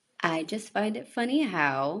I just find it funny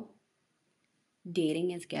how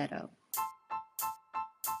dating is ghetto.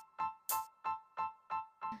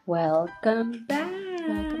 Welcome Welcome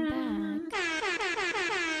back. back.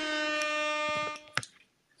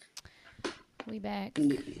 We back.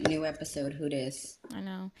 New episode. Who this? I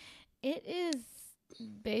know. It is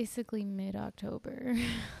basically mid-October.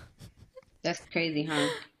 That's crazy, huh?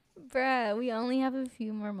 Bruh, we only have a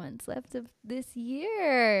few more months left of this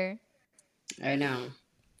year. I know.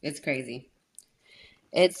 It's crazy.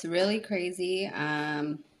 It's really crazy.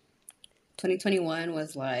 2021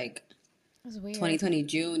 was like It was weird. 2020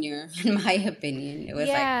 Junior, in my opinion. It was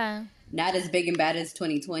like Yeah. not as big and bad as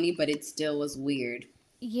 2020, but it still was weird.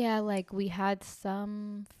 Yeah, like we have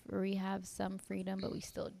some freedom, but we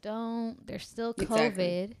still don't. There's still Exactly.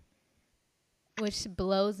 COVID, which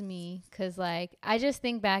blows me because, like, I just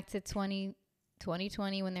think back to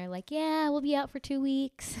 2020 when they're like, yeah, we'll be out for 2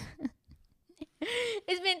 weeks.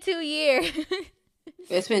 It's been 2 years.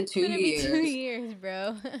 It's been It's two gonna be 2 years. years,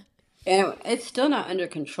 bro. And it's still not under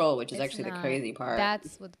control, which is It's actually the not. crazy part.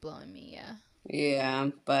 That's what's blowing me, yeah. Yeah,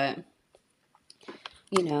 but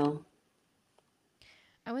you know,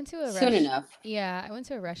 I went to a soon rush. enough. Yeah, I went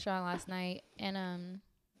to a restaurant last night, and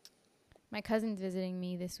my cousin's visiting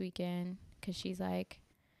me this weekend because she's like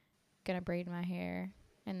gonna braid my hair,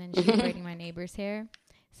 and then she's braiding my neighbor's hair.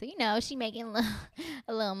 So she making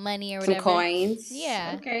a little money or Some whatever. coins.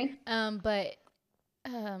 Yeah. Okay. But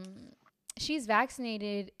um, she's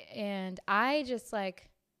vaccinated, and I just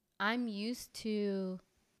I'm used to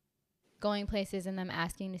going places and them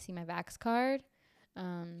asking to see my Vax card.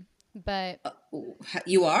 But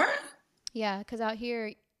You are? yeah, because out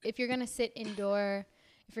here, if you're gonna sit indoor,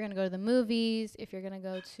 if you're gonna go to the movies, if you're gonna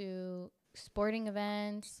go to sporting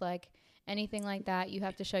events, like anything like that, you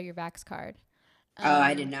have to show your Vax card. Oh,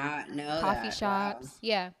 I did not know Coffee that. Wow. shops,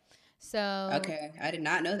 yeah. So, Okay, I did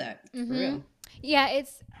not know that. For mm-hmm. real. Yeah,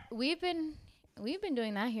 we've been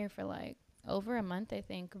doing that here for like over a month, I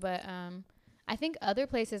think. But I think other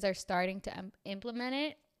places are starting to implement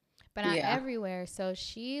it, but not Yeah. everywhere. So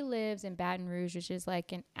she lives in Baton Rouge, which is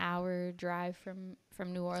like an hour drive from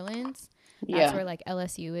New Orleans. That's Yeah. where like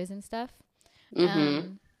LSU is and stuff.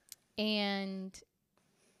 Mm-hmm. And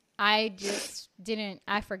I just didn't.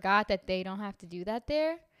 I forgot that they don't have to do that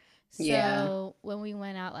there. Yeah. So when we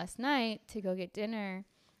went out last night to go get dinner,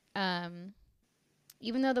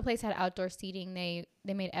 even though the place had outdoor seating, they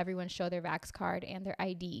made everyone show their Vax card and their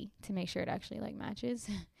ID to make sure it actually like matches.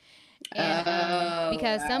 And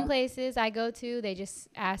because some Wow. places I go to, they just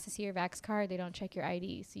ask to see your Vax card. They don't check your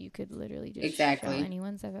ID, so you could literally just show Exactly.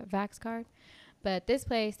 anyone's Vax card. But this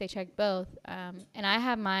place, they checked both. And I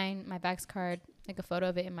have my Vax card, like a photo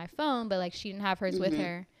of it in my phone, but like she didn't have hers with Mm-hmm.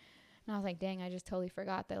 her. And I was like, dang, I just totally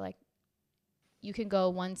forgot that like you can go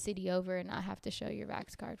one city over and not have to show your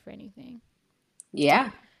Vax card for anything. Yeah.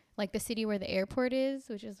 Like the city where the airport is,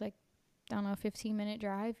 which is like, I don't know, 15-minute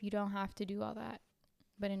drive, you don't have to do all that.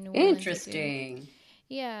 But in New Orleans, you do. Interesting.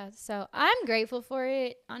 Yeah, so I'm grateful for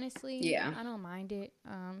it, honestly. Yeah. I don't mind it.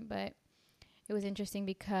 But it was interesting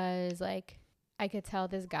because like I could tell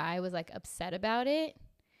this guy was like upset about it.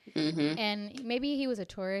 Mm-hmm. And maybe he was a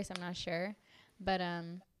tourist, I'm not sure. But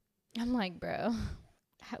I'm like, bro,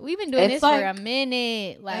 we've been doing It's this for like a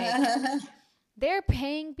minute. Like they're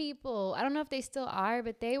paying people. I don't know if they still are,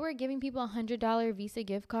 but they were giving people $100 Visa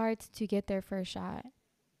gift cards to get their first shot.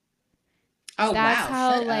 Oh That's wow.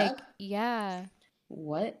 how Shut like up. yeah.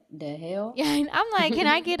 What the hell? Yeah, and I'm like, can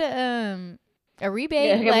I get a Yeah,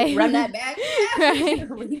 rebate? can we Like run that back? right.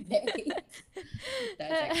 Rebate.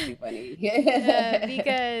 That's actually funny.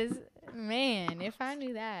 Because man, if I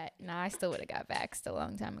knew that, I still would have got vaxxed a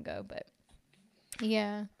long time ago. But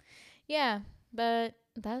yeah, but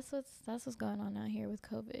that's what's going on out here with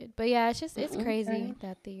COVID. But yeah, it's crazy Okay.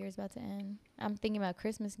 that the year's about to end. I'm thinking about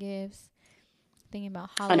Christmas gifts, thinking about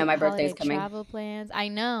I know my holiday birthday's coming. travel plans. I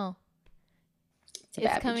know It's a it's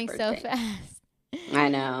bad bitch coming so birthday. fast. I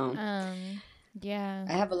know. Yeah.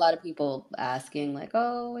 I have a lot of people asking, like,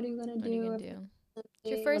 "Oh, what are you gonna What are you do? gonna If do? It's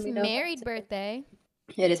your birthday? Let first me know if I married can birthday.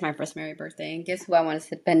 It is my first married birthday, and guess who I want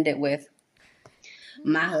to spend it with?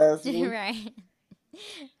 My husband. Right.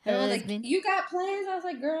 They were like, Husband. "You got plans?" I was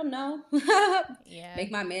like, "Girl, no." Yeah. Make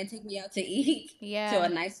my man take me out to eat to a Yeah.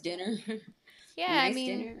 nice dinner. Yeah, I Nice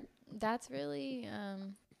mean, dinner. that's really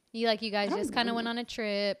you guys I just don't kind of went know. on a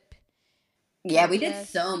trip. Yeah, You we did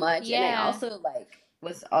just so much, and I yeah. also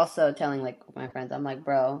was also telling like my friends, I'm like,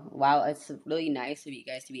 bro, wow, it's really nice of you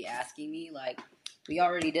guys to be asking me. Like, we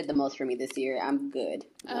already did the most for me this year. I'm good.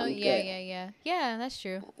 Oh, I'm yeah, good. yeah, yeah. Yeah, that's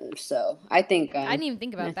true. So I think, I didn't even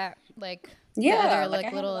think about that. Like the yeah, other like I like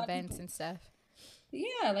have a little lot of events people. and stuff.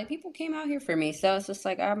 yeah, like people came out here for me. So it's just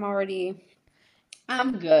like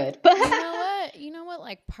I'm good. You know what? You know what?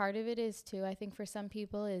 Like part of it is too. I think for some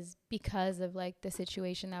people is because of like the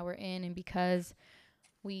situation that we're in, and because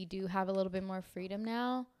we do have a little bit more freedom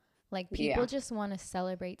now. Like people Yeah. just want to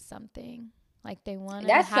celebrate something. Like they want to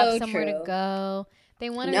That's have so somewhere to true. go. They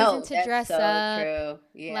want a reason No, to that's dress so up. true.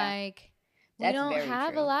 Yeah. Like we That's don't very have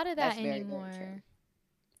a true. lot of that That's very, very true. anymore.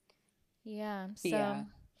 Yeah. So, Yeah.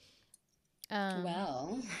 um,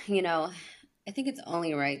 Well, I think it's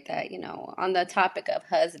only right that, on the topic of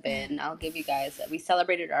husband, I'll give you guys, we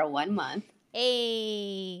celebrated our 1 month.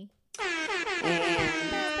 hey.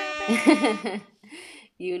 And, Bow, bow, bow.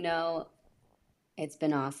 you know, it's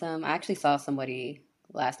been awesome. I actually saw somebody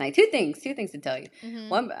last night. Two things to tell you. Mhm.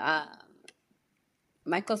 One,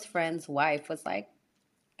 Michael's friend's wife was like,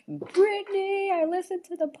 Brittany, I listened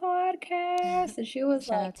to the podcast. And she was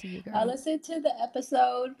Shout like, out to you, I girl. listened to the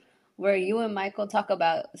episode where you and Michael talk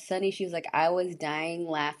about Sonny. She was like, I was dying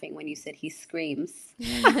laughing when you said he screams.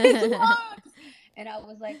 His locks. And I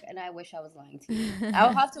was like, and I wish I was lying to you.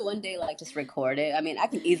 I'll have to one day like just record it. I mean, I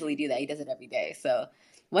can easily do that. He does it every day. So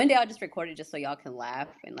one day I'll just record it just so y'all can laugh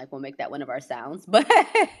and like we'll make that one of our sounds. But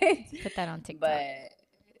Put that on TikTok.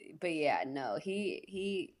 but but yeah, no,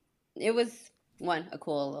 he it was one a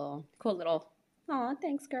cool little oh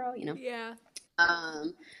thanks girl. Yeah.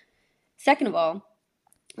 Um second of all,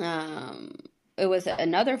 um it was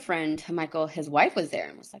another friend, Michael, his wife was there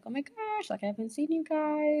and was like, oh my gosh, like I haven't seen you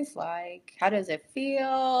guys, like how does it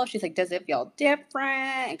feel? She's like, does it feel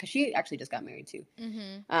different? Because she actually just got married too,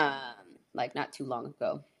 Mhm. like not too long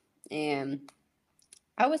ago. And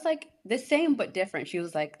I was like, the same but different. She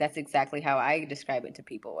was like, that's exactly how I describe it to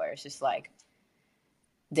people, where it's just like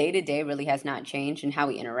day to day really has not changed, and how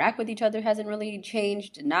we interact with each other hasn't really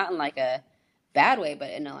changed. Not in like a bad way, but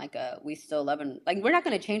in a, like a we still love, and like we're not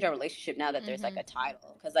going to change our relationship now that there's like Mhm. a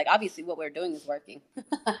title, because like obviously what we're doing is working.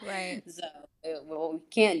 Right. So what we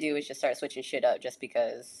can't do is just start switching shit up just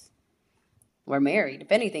because we're married.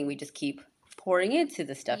 If anything, we just keep pouring into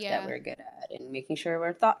the stuff that Yeah. we're good at and making sure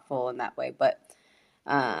we're thoughtful in that way. But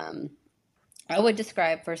um, I would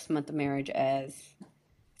describe first month of marriage as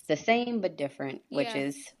the same but different, which Yeah.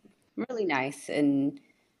 is really nice. And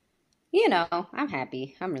I'm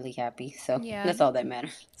happy. I'm really happy. So Yeah. that's all that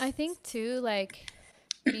matters. I think too, like,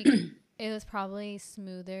 be it was probably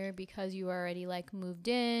smoother because you already like moved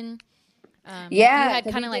in. Like you Yeah, had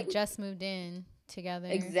because kind we of did like just moved in together.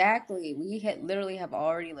 exactly. We had literally have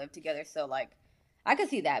already lived together. So like, I could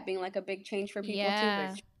see that being like a big change for people too.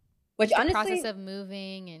 Yeah. Which Just the process honestly, of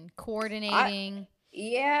moving and I coordinating.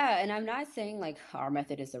 yeah, and I'm not saying like our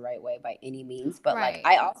method is the right way by any means, but like Right.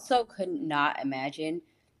 I also could not imagine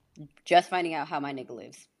just finding out how my nigga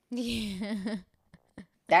lives. Yeah.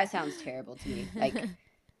 That sounds terrible to me. Like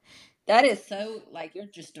that is so like you're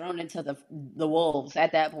just thrown into the wolves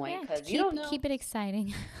at that point Yeah, to because you don't keep know keep it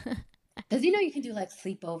exciting. because you can do like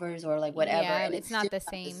sleepovers or like whatever, Yeah, and it's it's not still the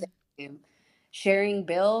not the same. same. Sharing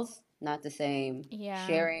bills, not the same. Yeah,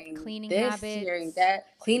 Sharing cleaning this, sharing habits. that,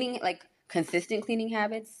 cleaning like consistent cleaning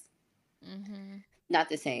habits, Mhm. not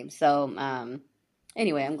the same. So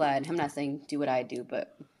anyway, I'm glad. I'm not saying do what I do,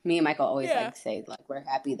 but me and Michael always Yeah. like say like we're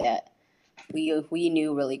happy that we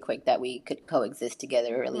knew really quick that we could coexist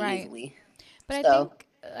together really Right. easily. But So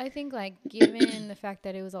I think like given the fact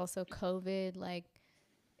that it was also COVID, like,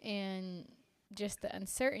 and just the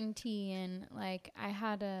uncertainty, and like I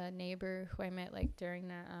had a neighbor who I met like during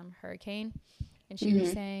that hurricane, and she was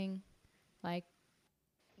hmm saying like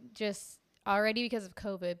just already because of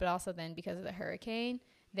COVID, but also then because of the hurricane,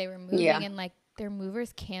 they were moving, yeah. and like their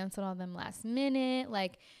movers canceled on them last minute.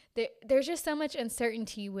 Like there's just so much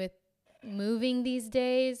uncertainty with moving these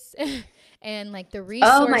days and like the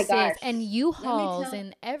Oh my resources gosh. and Let me U-Hauls tell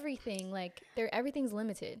and everything. Like everything's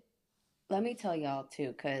limited. let me tell y'all too,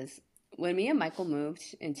 because when me and Michael moved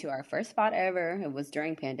into our first spot ever, it was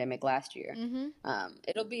during pandemic last year. Mhm.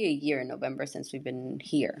 It'll be a year in November since we've been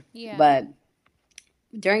here, Yeah. but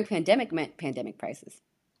during pandemic meant pandemic prices.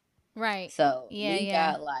 Right. So Yeah, we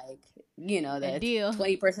yeah. got like A the deal.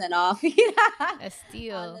 20% off A on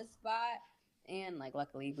steal. the spot. And like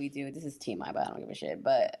luckily we do. This is TMI, but I don't give a shit.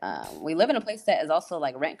 But we live in a place that is also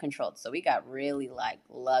like rent controlled, so we got really like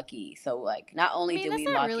lucky. So like not I only mean, did that's we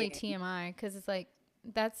not lock really in, TMI cuz it's like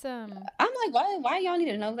that's I'm like, why y'all need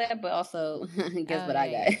to know that? But also, guess oh what I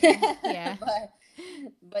yeah, yeah, yeah. got? Yeah.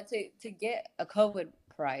 but to get a COVID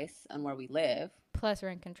price on where we live, Plus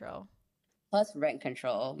rent control. plus rent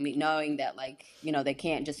control, knowing that like they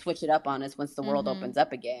can't just switch it up on us once the world Mhm. opens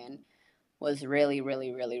up again, was really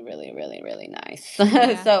really really really really really nice.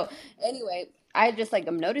 Yeah. So anyway, I just like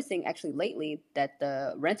I'm noticing actually lately that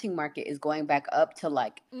the renting market is going back up to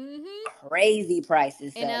like crazy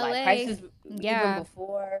prices. In So like LA. prices even Yeah.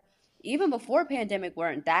 before even before pandemic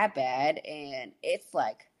weren't that bad, and it's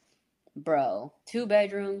like, bro, 2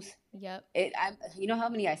 bedrooms. Yep. You know how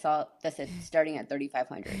many I saw that said starting at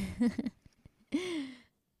 3,500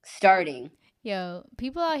 starting. Yo,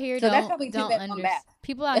 people out here So that's don't probably two don't bed, one under bath.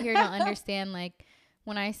 people out here don't understand, like,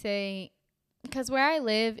 when I say, because where I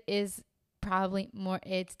live is probably more,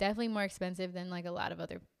 it's definitely more expensive than like a lot of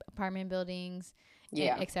other apartment buildings,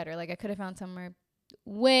 Yeah, etc. Like I could have found somewhere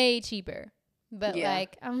way cheaper. But yeah.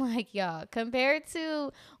 like I'm like, y'all, compared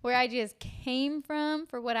to where I just came from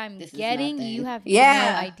for what I'm This is getting, you nothing. have no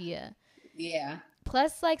Yeah, idea. yeah.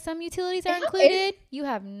 Plus like some utilities And are included. You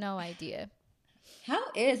have no idea. how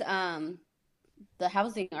is the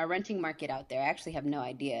housing or renting market out there? I actually have no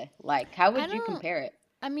idea. Like, how I would you don't compare it?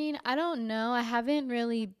 I mean, I don't know. I haven't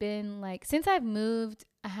really been like, since I've moved,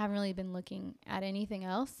 I haven't really been looking at anything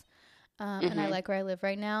else. And I Mm-hmm. like where I live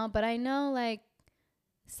right now. But I know like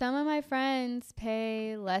some of my friends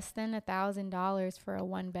pay less than $1,000 for a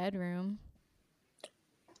 1 bedroom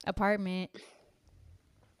apartment,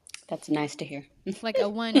 That's nice to hear. like a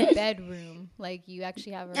 1 bedroom. Like you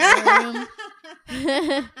actually have a real room.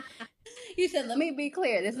 Let You said, let me be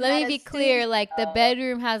clear. This is me not a be clear. studio. Like the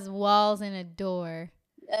bedroom has walls and a door.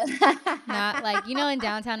 Not like, you know, in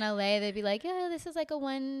downtown LA, they'd be like, yeah, this is like a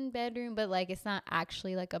 1 bedroom, but like it's not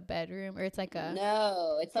actually like a bedroom, or it's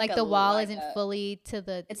No, it's like the wall isn't fully to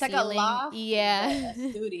the it's like a ceiling. loft, but Yeah. a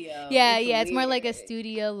studio. Yeah, It's yeah. It's more like a weird.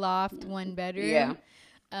 studio loft Yeah. 1 bedroom.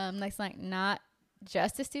 That's like not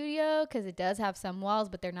just a studio because it does have some walls,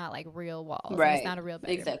 but they're not like real walls, and it's Right. not a real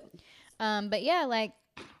bedroom. Exactly. But yeah, like,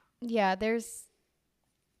 yeah,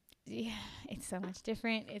 yeah, it's so much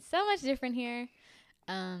different. It's so much different here.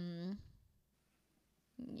 Um,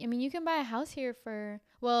 I mean, you can buy a house here for,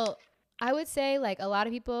 well, I would say like a lot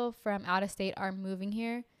of people from out of state are moving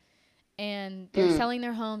here and they're Mm. selling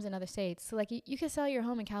their homes in other states. So like you could sell your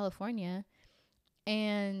home in California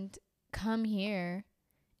and come here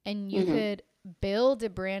and you Mm-hmm. could build a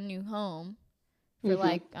brand new home for Mm-hmm.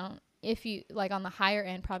 like, I don't, if you like on the higher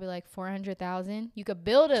end, probably like 400,000. You could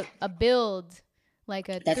build a build like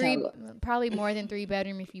a That's how. three, probably more than 3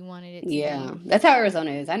 bedroom if you wanted it to Yeah, be. that's how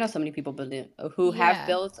Arizona is. I know so many people who have Yeah.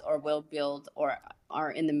 built or will build or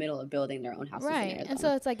are in the middle of building their own houses in Right. And Arizona.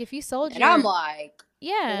 so it's like if you sold And I'm your, like,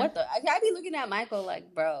 yeah. what the? I be looking at Michael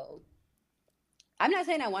like, bro. I'm not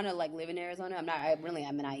saying I want to like live in Arizona. I'm not.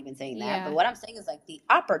 I'm not even saying that. But Yeah. what I'm saying is like the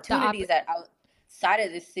The op opportunities that outside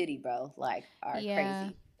of this city, bro, like are Yeah.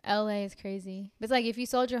 crazy. LA is crazy. But it's like if you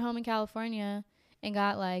sold your home in California and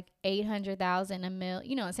got like 800,000 a mil,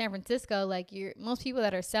 you know, in San Francisco, like you're most people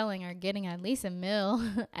that are selling are getting at least a mil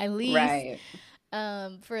at least Right.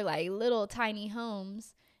 for like little tiny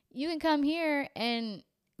homes. You can come here and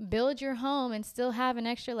build your home and still have an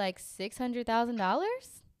extra like $600,000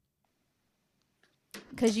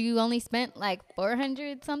 cuz you only spent like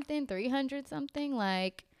 400 something, 300 something,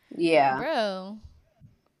 like, Yeah. bro.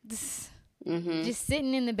 Mhm. Just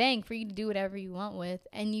sitting in the bank for you to do whatever you want with,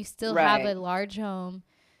 and you still have a Right. large home,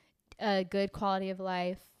 a good quality of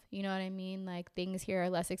life. You know what I mean? Like things here are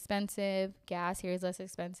less expensive, gas here is less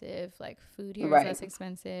expensive, like food here is Right. less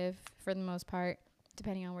expensive for the most part,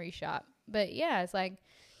 depending on where you shop. But yeah, it's like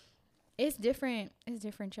it's different. It's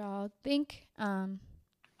different, y'all. Think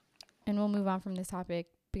and we'll move on from this topic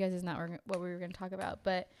because it's not what we were going to talk about.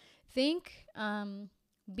 But think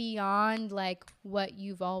beyond like what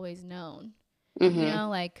you've always known. You Mhm. know,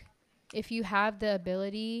 like if you have the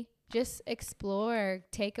ability, just explore,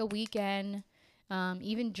 take a weekend,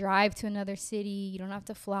 even drive to another city. You don't have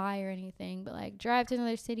to fly or anything, but like drive to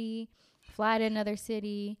another city, fly to another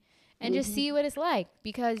city, and just Mhm. see what it's like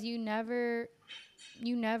because you never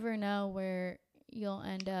know where you'll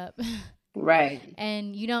end up. Right.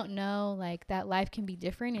 And you don't know like that life can be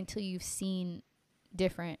different until you've seen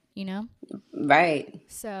different, you know? Right.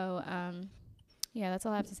 So, yeah, that's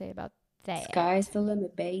all I have to say about that. Sky's the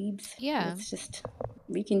limit, babes. Yeah. It's just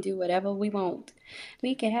we can do whatever we want.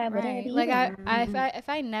 We can have whatever Right. you Like want. if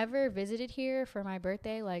I never visited here for my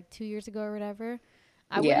birthday like 2 years ago or whatever,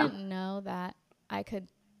 I Yeah. wouldn't know that I could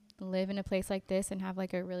live in a place like this and have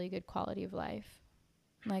like a really good quality of life.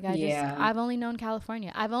 Like Yeah. I've only known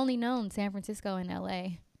California. I've only known San Francisco and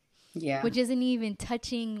LA, Yeah. which isn't even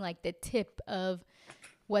touching like the tip of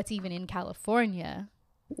what's even in California,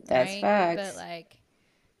 That's right? But facts. like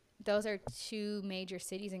those are two major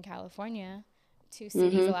cities in California, two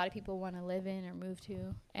cities a Mhm. lot of people want to live in or move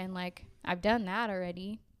to. And like I've done that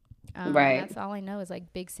already. And Right. that's all I know is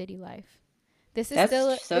like big city life. This is That's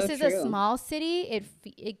still so this is a true. small city.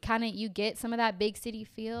 It kind of, you get some of that big city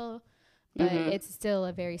feel, but Mm-hmm. it's still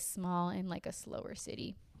a very small and like a slower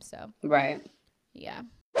city. So Right. yeah.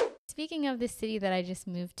 Speaking of the city that I just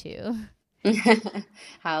moved to,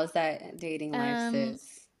 How's that dating life, um,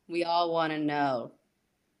 sis? We all want to know.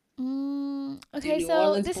 Do okay, New so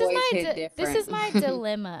Orleans boys hit this is different? my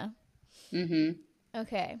dilemma. Mm-hmm.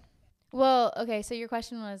 Okay. Well, okay, so your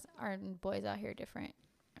question was, are boys out here different?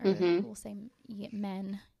 Or Mm-hmm. we'll say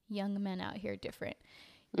young men out here different.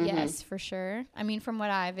 Mm-hmm. Yes, for sure. I mean, from what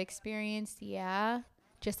I've experienced, yeah.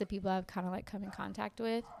 Just the people I've kind of like come in contact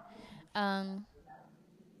with. Um,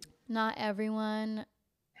 Not everyone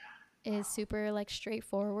is super like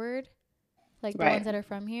straightforward, like the ones Right. that are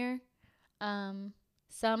from here. Um,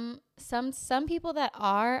 some people that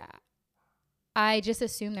are, I just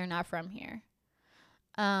assume they're not from here.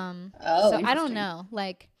 Oh, So I don't interesting. know,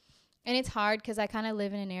 like, and it's hard because I kind of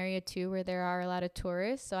live in an area too where there are a lot of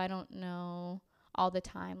tourists, so I don't know all the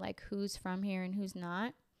time like who's from here and who's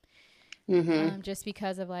not. Mm-hmm. Just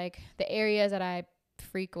because of like the areas that I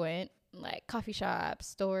frequent, like coffee shops,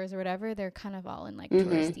 stores, or whatever, they're kind of all in like Mm-hmm.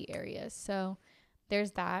 touristy areas. So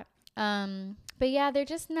there's that. But yeah, they're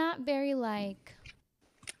just not very like,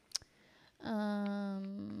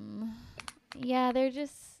 um, yeah, they're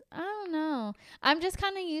just, I don't know. I'm just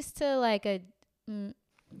kind of used to like m-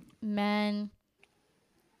 men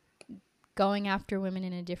going after women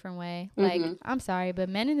in a different way. Like, Mm-hmm. I'm sorry, but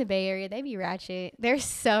men in the Bay Area, they be ratchet. They're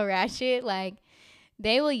so ratchet. Like,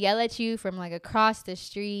 they will yell at you from like across the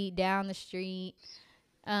street, down the street.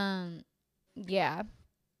 Um, yeah.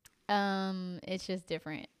 It's just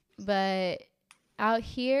different. But out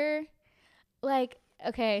here, like,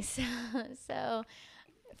 okay, so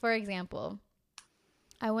for example,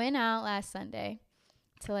 I went out last Sunday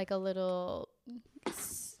to like a little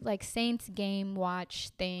like Saints game watch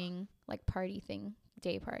thing, like party thing,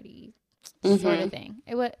 day party sort of Mm-hmm. thing.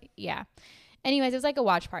 It was, yeah. Anyways, it was like a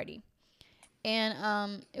watch party.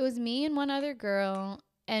 And it was me and one other girl,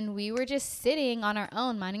 and we were just sitting on our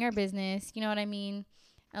own, minding our business. You know what I mean?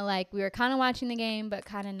 And, like, we were kind of watching the game, but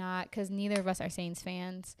kind of not, because neither of us are Saints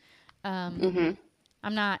fans. Um, Mm-hmm.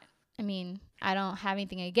 I'm not. I mean, I don't have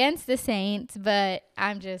anything against the Saints, but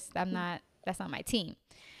I'm not. That's not my team.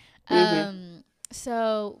 Mm-hmm. Um,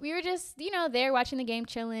 so we were just, there watching the game,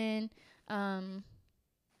 chilling. Um,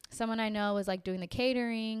 Someone I know was like doing the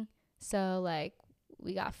catering, so like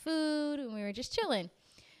we got food and we were just chilling.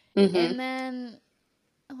 Mm-hmm. And then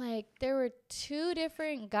like there were two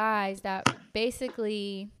different guys that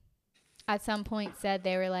basically at some point said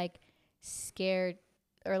they were like scared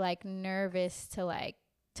or like nervous to like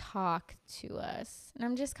talk to us. And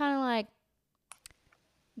I'm just kind of like,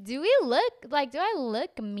 do I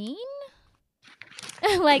look mean?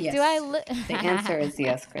 Like, do I Yes. look? The answer is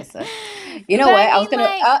yes, Krista. You But know what? I mean,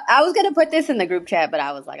 like, I was gonna put this in the group chat, but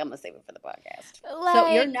I was like, I'm gonna save it for the podcast. So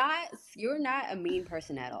like, you're not a mean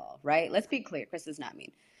person at all, right? Let's be clear. Krista's not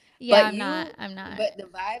mean. yeah, But I'm not. you I'm not. but the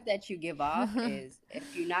vibe that you give off is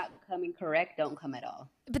if you're not coming correct, don't come at all.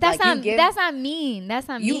 But Like that's not mean. That's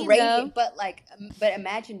not you mean though. radiate, but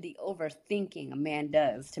imagine the overthinking a man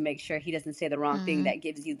does to make sure he doesn't say the wrong thing Mm, that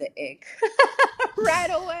gives you the ick right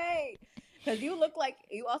away. Because you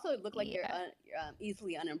also look like yeah, you're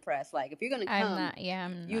easily unimpressed. Like if you're gonna I'm come, not. Yeah,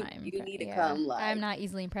 I'm not you impressed. need to Yeah, come I'm like not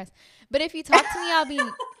easily impressed. But if you talk to me,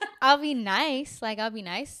 I'll be nice. Like I'll be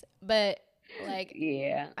nice. But like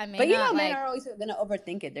yeah. I may But not men like. are always gonna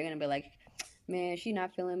overthink it. They're gonna be like, man, she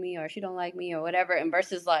not feeling me or she don't like me or whatever. And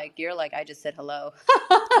versus like you're like, I just said hello.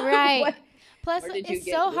 Right. what? Plus, Where did you it's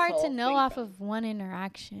get so this hard to whole know thing off from? of one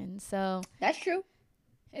interaction. So That's true.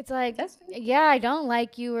 it's like, That's true. yeah, I don't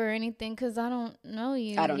like you or anything because I don't know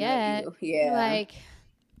you I don't know yet. you. Yeah. Like,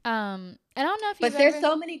 I don't know if you've But there's ever.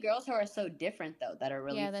 so many girls who are so different though that are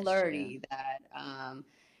really Yeah, that's true. flirty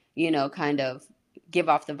that kind of give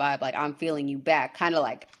off the vibe like I'm feeling you back, kind of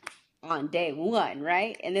like on day one,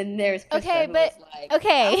 right? And then there's Okay, Krista who but is like, I don't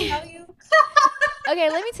okay. know you. Okay,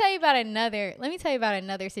 let me tell you about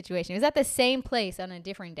another situation. It was at the same place on a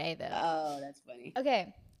different day though. Oh, that's funny.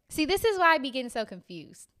 Okay. See, this is why I be getting so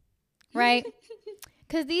confused, right?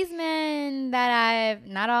 Cuz these men that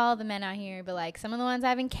not all the men out here, but like some of the ones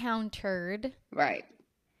I've encountered, Right.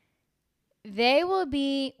 we'll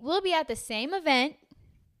be at the same event.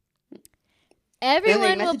 Then they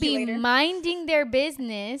Everyone will message you be later. minding their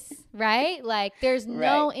business, right? Like there's Right.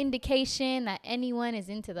 no indication that anyone is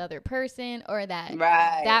into the other person or that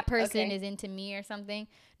Right. that person Okay. is into me or something.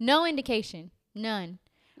 No indication. None.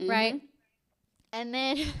 Right? Mhm. And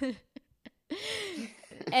then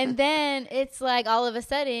and then it's like all of a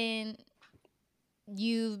sudden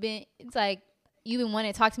it's like you've been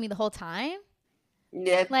wanting to talk to me the whole time.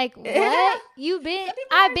 Yeah. Like, what? Some people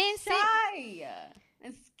I've are been sick. shy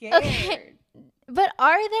and Okay. scared. But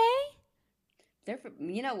are they?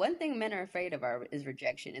 One thing men are afraid of is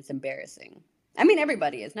rejection. It's embarrassing. I mean,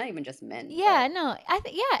 everybody is, not even just men, Yeah, but no.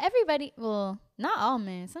 Yeah, everybody, well, not all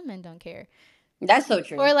men. Some men don't care. that's so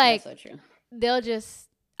true. Or like That's so true. they'll just,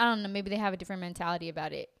 I don't know, maybe they have a different mentality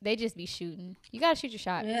about it. They just be shooting. You got to shoot your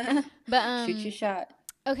shot. But Shoot your shot.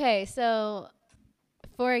 okay, so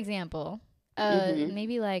for example, Mm-hmm.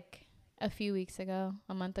 maybe like a few weeks ago,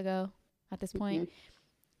 a month ago at this point,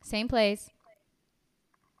 Mm-hmm. same place,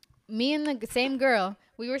 me and the same girl,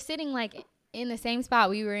 we were sitting like in the same spot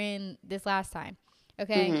we were in this last time.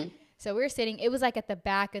 Okay. Mm-hmm. So we were sitting, it was like at the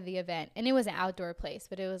back of the event, and it was an outdoor place,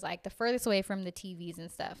 but it was like the furthest away from the TVs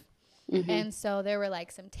and stuff. Mm-hmm. And so there were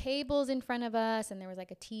like some tables in front of us, and there was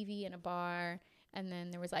like a TV and a bar, and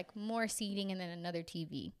then there was like more seating and then another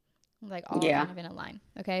TV, like all kind of in a line.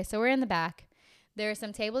 Okay. So we're in the back. There are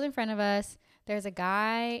some tables in front of us. There's a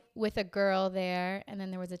guy with a girl there, and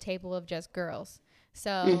then there was a table of just girls.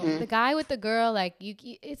 So the guy with the girl, like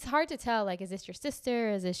it's hard to tell. Like, is this your sister?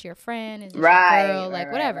 Is this your friend? Is this your girl?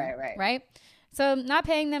 Like, whatever, right? So not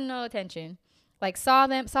paying them no attention. Like saw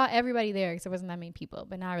everybody there because there wasn't that many people,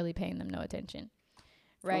 but not really paying them no attention.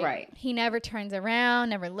 Right. He never turns around,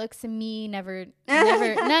 never looks at me, never,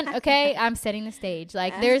 none. Okay, I'm setting the stage.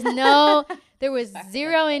 Like there was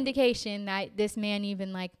zero indication that this man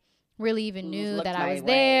even like really even knew that I was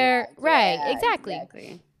there. Right. Yeah,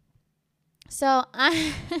 exactly. So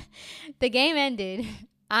the game ended.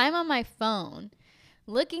 I'm on my phone,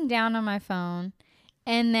 looking down on my phone,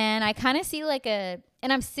 and then I kind of see and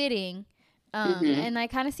I'm sitting, and I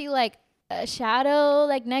kind of see like a shadow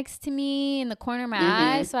like next to me in the corner of my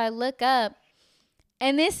eye. So I look up,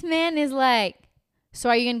 and this man is like, "So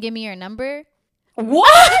are you gonna give me your number?"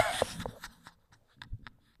 What?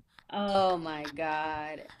 Oh my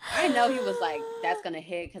God! I know he was like, "That's gonna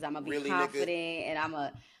hit because I'm gonna be really confident and I'm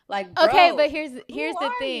a." Like, bro, okay, but here's the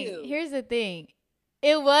thing. You? Here's the thing.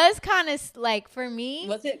 It was kind of like for me.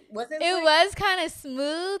 Was it? It was kind of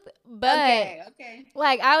smooth, but okay.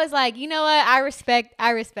 Like I was like, you know what? I respect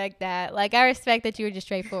that. Like I respect that you were just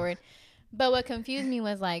straightforward. But what confused me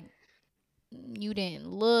was like, you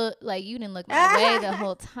didn't look my way the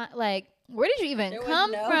whole time. Like, where did you even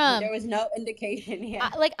come from? There was no indication. Yeah.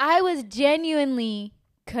 I was genuinely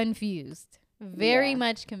confused, very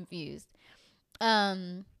much confused.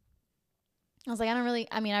 I was like,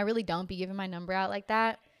 I really don't be giving my number out like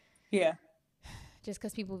that. Yeah. Just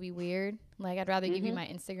because people be weird. Like, I'd rather give you my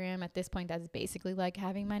Instagram. At this point, that's basically like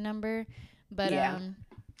having my number. But,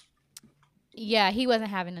 yeah, he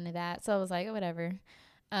wasn't having none of that. So I was like, oh, whatever.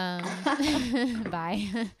 Bye.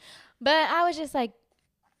 But I was just like,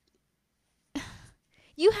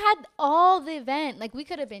 you had all the event. Like, we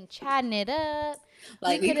could have been chatting it up.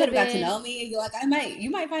 Like, you could have got to know me. You're like,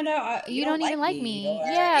 you might find out you don't even like me. Or,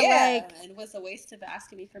 like, and it was a waste of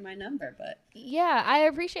asking me for my number, but yeah, I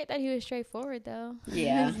appreciate that he was straightforward though.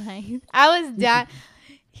 Yeah. I was down.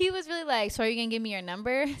 He was really like, so are you gonna give me your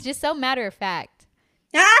number? Just so matter of fact.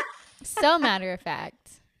 So matter of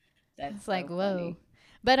fact. That's like, so whoa. Funny.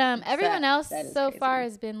 But everyone else so far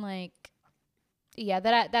has been like, yeah,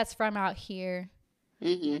 that's from out here.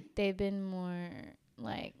 They've been more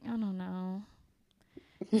like, I don't know.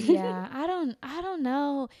 Yeah, I don't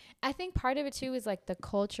know. I think part of it too is like the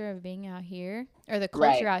culture of being out here, or the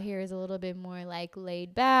culture out here is a little bit more like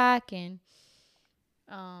laid back, and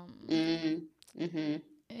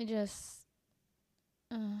it just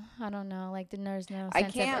I don't know, like there's no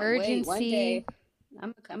sense of urgency. Wait. One day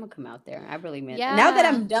I'm gonna come out there. I really meant it. Now that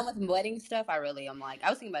I'm done with wedding stuff, I'm like, I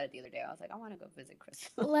was thinking about it the other day. I was like, I want to go visit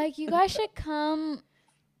Crystal. Like, you guys should come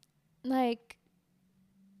like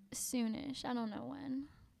soonish. I don't know when.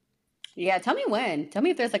 Yeah, tell me when. Tell me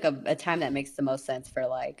if there's like a time that makes the most sense for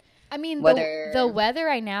like. I mean, the weather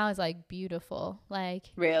right now is like beautiful. Like,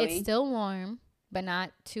 really, it's still warm, but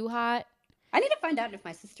not too hot. I need to find out if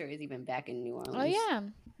my sister is even back in New Orleans. Oh yeah.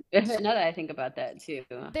 Now that I think about that too,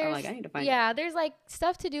 I'm like, I need to find out. Yeah, there's like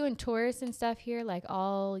stuff to do and tourists and stuff here like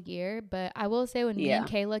all year. But I will say, when me and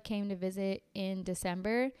Kayla came to visit in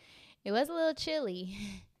December, it was a little chilly.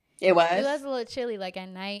 It was? It was a little chilly, like at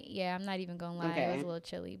night. Yeah, I'm not even gonna lie. Okay. It was a little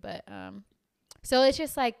chilly, but so it's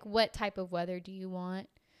just like, what type of weather do you want?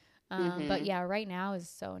 But yeah, right now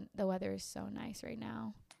the weather is so nice right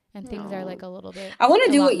now, and things are like a little bit. I want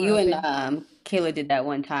to do what you and Kayla did that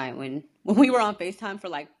one time when we were on FaceTime for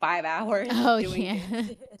like 5 hours. Oh yeah.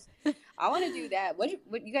 I want to do that. What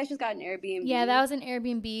you guys just got an Airbnb? Yeah, that was an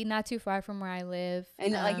Airbnb not too far from where I live.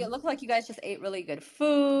 And like it looked like you guys just ate really good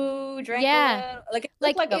food, drank a Yeah. little. Like it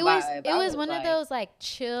looked Like like a vibe. it I was was one of like, those like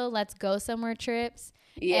chill, let's go somewhere trips.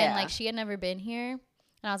 And like yeah. she had never been here. And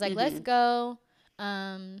I was like, let's Mhm. go.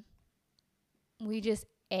 We just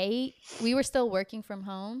ate. We were still working from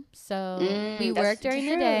home. So we That's worked during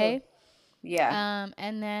the true. day. Yeah.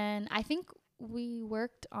 And then I think we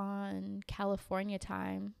worked on California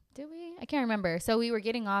time. Did we? I can't remember. So we were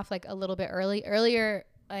getting off like a little bit earlier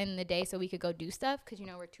in the day so we could go do stuff because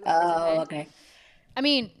we're 2 hours Oh, ahead. okay. I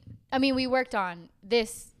mean, we worked on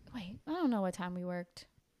this. Wait, I don't know what time we worked.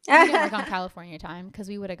 We didn't work on California time because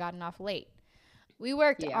we would have gotten off late. We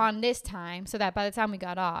worked Yeah. on this time so that by the time we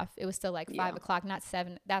got off, it was still like 5 Yeah. o'clock, not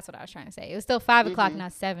 7. That's what I was trying to say. It was still 5 o'clock, Mhm.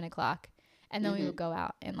 not 7 o'clock. And then we would go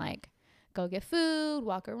out and like go get food,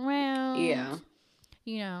 walk around. Yeah.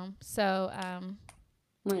 So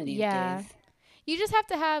One of these yeah. days. You just have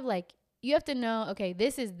to have like you have to know, okay,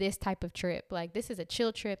 this is this type of trip. Like this is a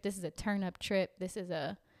chill trip, this is a turn up trip, this is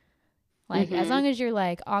a like as long as you're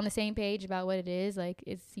like on the same page about what it is, like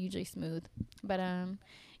it's usually smooth. But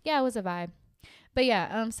yeah, it was a vibe. But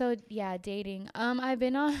yeah, so yeah, dating. I've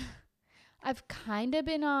kind of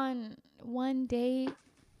been on one date.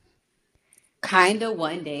 Kind of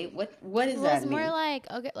one date. What does Well, that it's more mean?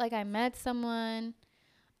 like okay, like I met someone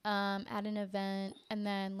at an event and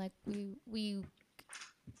then like we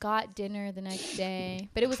got dinner the next day,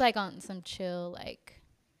 but it was like on some chill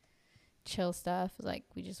stuff. Like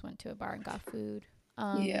we just went to a bar and got food.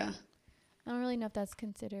 Yeah. I don't really know if that's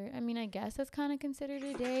considered. I mean, I guess that's kind of considered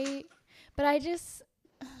a date, but I just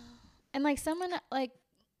and like someone like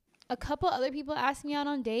a couple other people asked me out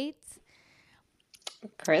on dates.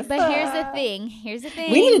 Krista. But here's the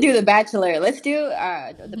thing. We need to do The Bachelor. Let's do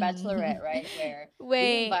The Bachelorette, right? Where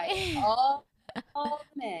we invite Wait. all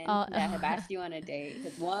men that have asked you on a date to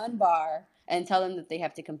one bar and tell them that they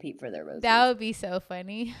have to compete for their roses. That would be so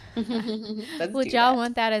funny. Would y'all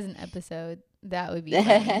want that as an episode? That would be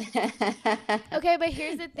funny. Okay, but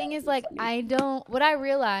here's the thing is like funny. What I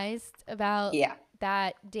realized about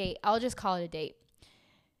that date, I'll just call it a date.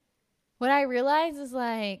 What I realized is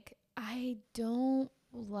like I don't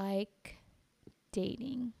like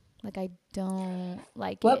dating. Like I don't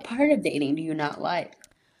like What part of dating do you not like?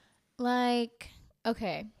 Like,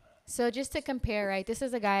 okay. So just to compare, right? This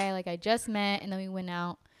is a guy I just met and then we went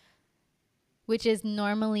out, which is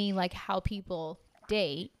normally like how people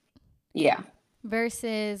date. Yeah.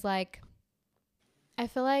 Versus like I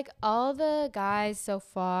feel like all the guys so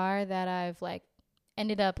far that I've like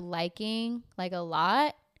ended up liking like a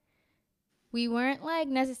lot, we weren't like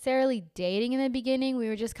necessarily dating in the beginning. We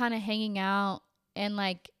were just kind of hanging out and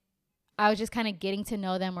like I was just kind of getting to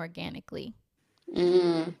know them organically.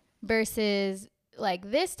 Versus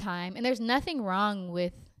like this time, and there's nothing wrong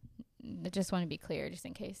with, I just want to be clear just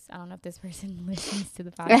in case. I don't know if this person listens to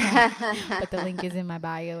the podcast, but the link is in my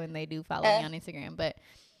bio and they do follow me on Instagram. But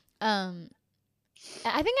I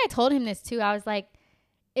think I told him this too. I was like,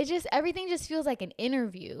 everything just feels like an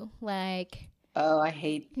interview. Like, oh, I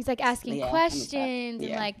hate. He's like asking questions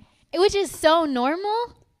and like, which is so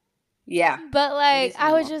normal. Yeah. But like,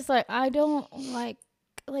 I was just like, I don't like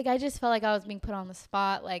I just felt like I was being put on the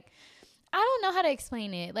spot. Like, I don't know how to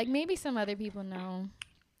explain it. Like, maybe some other people know.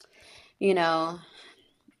 You know,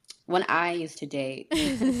 when I used to date.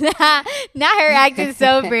 Not her acting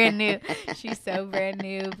so brand new. She's so brand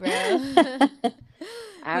new, bro.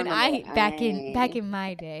 Back in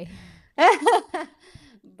my day.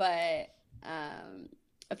 But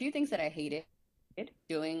a few things that I hated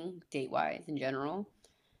doing date-wise in general,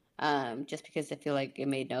 just because I feel like it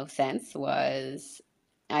made no sense, was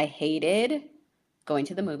I hated going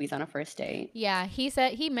to the movies on a first date. Yeah, he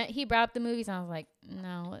said he brought up the movies and I was like,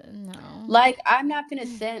 no. Like, I'm not gonna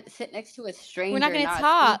sit next to a stranger. We're not gonna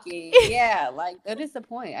talk. Speaking. Yeah, like that is the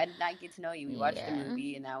point. I did not get to know you. We watched the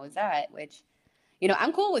movie and that was that. Which,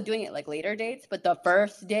 I'm cool with doing it like later dates, but the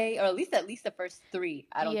first day, or at least the first 3,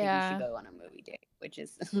 I don't think we should go on a movie date. Which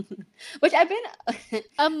I've been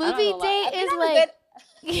a movie date is like.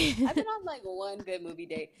 I've been on like one good movie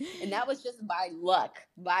date, and that was just by luck.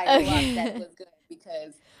 That was good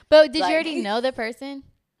because. But did you already know the person?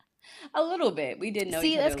 A little bit. We did know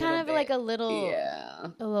each other. See, that's kind of like a little. Yeah.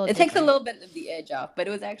 A little. It takes a little bit of the edge off, but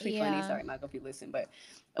it was actually funny. Sorry, Michael, if you listen, but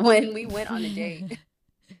when we went on a date,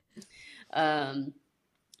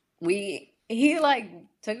 he like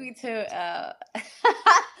took me to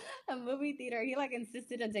a movie theater. He like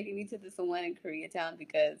insisted on taking me to this one in Koreatown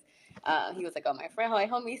because he was like, "Oh, my friend, my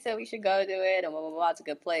homie said we should go do it," and blah blah blah. It's a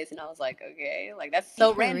good place, and I was like, "Okay, like that's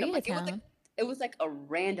so random." Like It was like a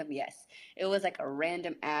random, yes. It was like a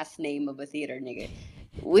random ass name of a theater, nigga.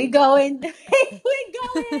 We go in. We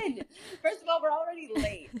go in. First of all, we're already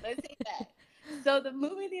late. Let's say that. So the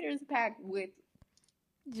movie theater is packed with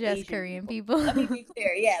Just Asian Korean people. people. Let me be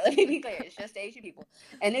clear. Yeah, let me be clear. It's just Asian people.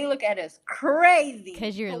 And they look at us crazy.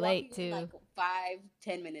 Because you're for late, walking in, too. like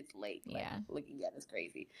 5-10 minutes late. Like, Yeah. looking at us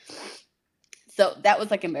crazy. So that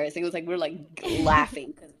was like embarrassing. It was like we were like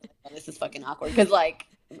laughing because oh, this is fucking awkward. Because like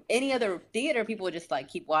any other theater, people would just like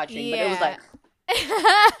keep watching. But it was Yeah.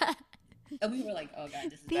 like, and we were like, oh god,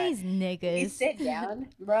 this is bad. These We niggas. sit down,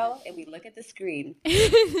 bro, and we look at the screen.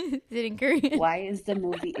 Is it in Korean? Why is the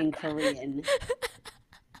movie in Korean?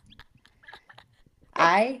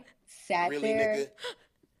 I sat Really, there nigga?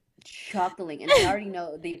 chuckling, and I already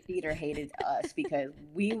know the theater hated us because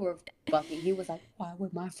we were fucking. He was like, "Why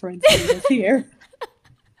would my friends send us here?"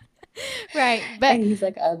 Right, but And he's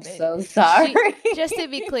like, "I'm so sorry." just to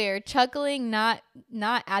be clear, chuckling not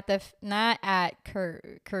at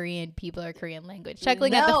Korean people or Korean language.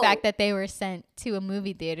 Chuckling at the No. fact that they were sent to a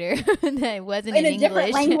movie theater that wasn't in in a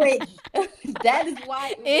different English. language. That is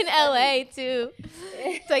why it was In funny. LA too.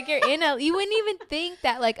 It's like you're in LA. You wouldn't even think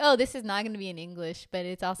that like, oh, this is not going to be in English, but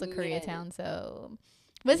it's also Yeah. Koreatown. So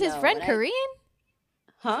was his No, friend when I- Korean?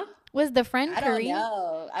 Huh? Was the friend I don't Korean?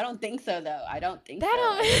 know. I don't think so though. I don't think so.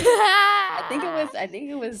 That I think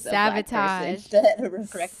it was a Sabotage. black person instead of a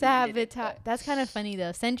correct Sabotage. That's kind of funny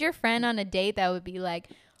though. Send your friend on a date that would be like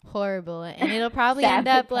horrible, and it'll probably end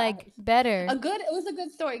up like Sabotage. better. It was a good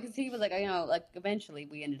story because he was like, like eventually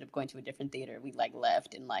we ended up going to a different theater. We like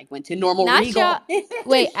left and like went to normal Not Regal. y'all-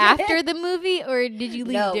 Wait, after the movie, or did you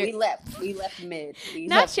leave? No, there? we left. We left mid. We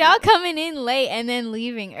Not left y'all mid. coming in late and then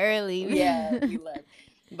leaving early. Yeah, we left.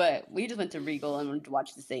 But we just went to Regal and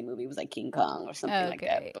watched the same movie. It was like King Kong or something like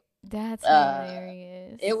that. Okay. But That's Uh,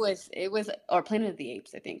 hilarious. it was or Planet of the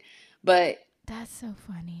Apes, I think. But That's so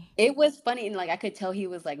funny. it was funny and like I could tell he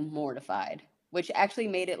was like mortified, which actually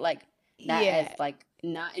made it like not Yeah. as like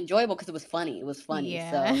not enjoyable because it was funny. It was funny.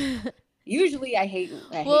 Yeah. So usually I hate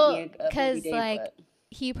Well, me a 'cause, movie date, like, but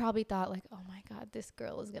he probably thought like, oh my god, this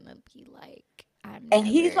girl is gonna be like, I'm. and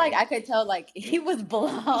he's like never- I could tell like he was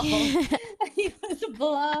blown. He was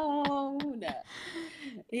blown.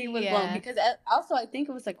 He was blown Yeah. because also I think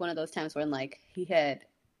it was like one of those times when like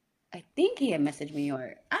I think he had messaged me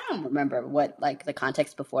or I don't remember what like the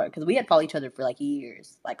context before because we had followed each other for like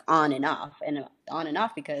years, like on and off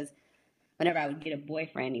because whenever I would get a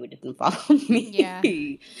boyfriend, he would just unfollow me.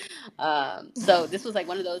 Yeah. So this was like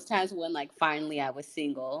one of those times when like finally I was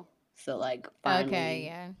single. So like finally, Okay,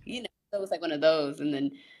 yeah. So it was like one of those, and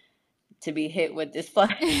then to be hit with this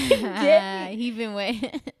fucking dick, He been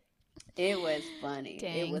waiting. it was funny. It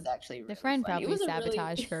Dang. was actually really The friend funny. It probably was a really-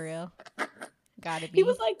 sabotaged for real. Gotta be. He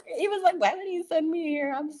was like, why would he send me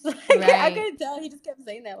here? I'm so, Right. I couldn't tell. He just kept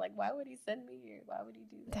saying that, like, why would he send me here? Why would he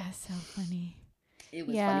do that? That's so funny. It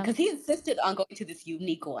was Yeah. funny because he insisted on going to this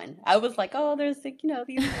unique one. I was like, oh, there's like, these ones.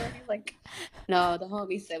 He's like, no, the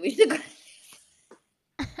homie said we should go.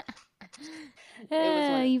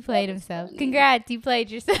 He played that was himself. funny. Congrats, you played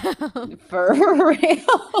yourself. For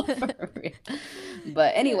real. For real.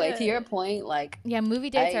 But anyway, to your point, like, Yeah, movie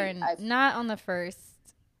dates are I've- not on the first.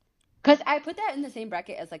 because I put that in the same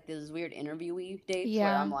bracket as like those weird interviewee dates where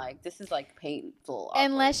Yeah. I'm like, this is like painful.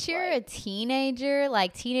 Unless awkward, you're like- a teenager,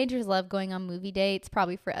 like teenagers love going on movie dates,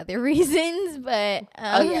 probably for other reasons. But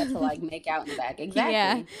oh yeah, to like make out in the back, exactly.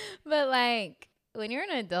 Yeah. But like when you're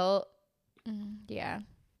an adult, yeah.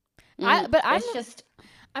 Mm, But I'm it's just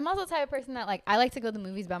I'm also the type of person that like I like to go to the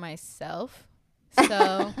movies by myself.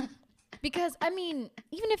 So because I mean,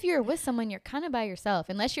 even if you're with someone, you're kind of by yourself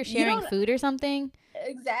unless you're You sharing don't- food or something.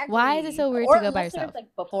 exactly. Why is it so weird Or to go by unless there's, yourself?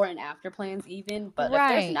 like before and after plans, even. But if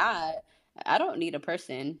Right. there's not, I don't need a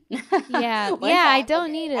person. Yeah. One Yeah, I time- don't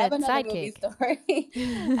okay, need I a have another movie sidekick. story.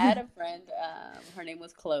 I had a friend. Her name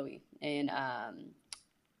was Chloe in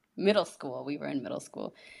middle school. We were in middle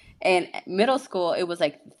school. And at middle school, it was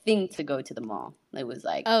like the thing to go to the mall. It was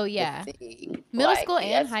like Oh, the yeah. thing. Middle Like, school and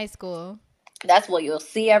yes, high school. that's where you'll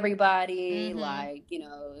see everybody. Mhm. Like,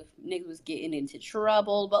 if niggas was getting into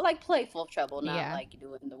trouble, but like playful trouble, not Yeah. like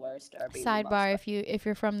doing the worst or being the Sidebar, most. if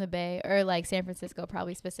you're from the Bay or like San Francisco,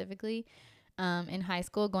 probably specifically, in high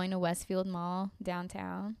school, going to Westfield Mall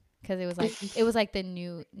downtown because it was like the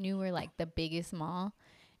newer like the biggest mall,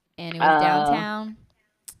 and it was Oh. downtown.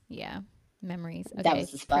 Yeah, memories. Okay, That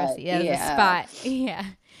was the spot. proceed. Yeah, Yeah. the spot. Yeah.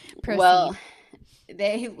 Proceed. Well,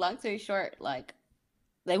 long story short, like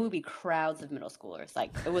they would be crowds of middle schoolers.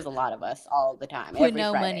 Like it was a lot of us all the time. with every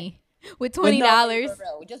no Friday. money, with With no money, $20. for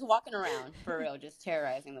real. Just walking around for real, just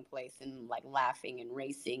terrorizing the place and like laughing and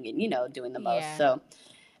racing and doing the most. Yeah. So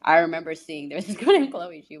I remember seeing there was this girl named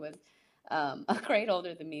Chloe. She was a grade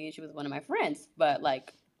older than me, and she was one of my friends, but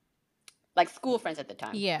like school friends at the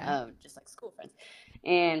time, Yeah. just like school friends.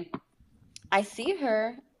 And I see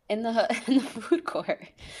her in the in the food court,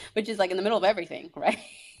 which is like in the middle of everything, right?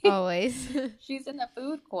 Always. She's in the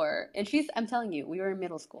food court, and I'm telling you, we were in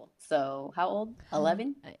middle school. So how old?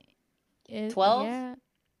 11, It, 12, yeah.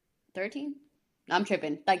 13? I'm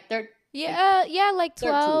tripping. Like Yeah, yeah, like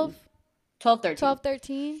 13, 12, 13. 12,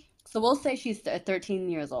 13. So we'll say she's 13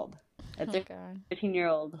 years old, a Oh god.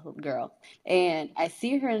 13-year-old girl. And I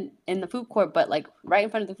see her in the food court, but like right in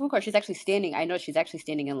front of the food court, she's actually standing. I know she's actually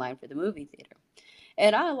standing in line for the movie theater.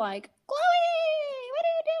 And I'm like, Chloe, what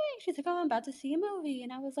are you doing? She's like, oh, I'm about to see a movie.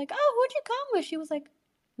 And I was like, oh, who'd you come with? She was like,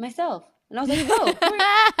 myself. And I was like,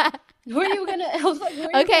 oh, who are you gonna? I was like, who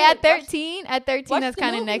are you Okay, gonna at 13, watch that's the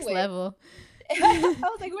kind of movie next with? level. I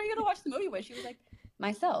was like, who are you gonna watch the movie with? She was like,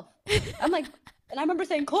 myself. I'm like, and I remember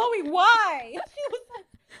saying, Chloe, why? She was like,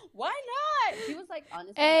 why not? She was like,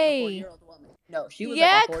 honestly, like a 40-year-old woman. No, she was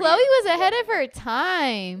Yeah, like a 40-year-old Chloe was ahead woman. of her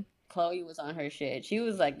time. Chloe was on her shit. She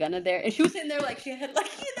was like gonna there, and she was sitting there like she had like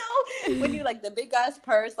when you like the big ass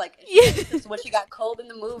purse, like this is when she got cold in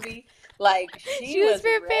the movie. Like she was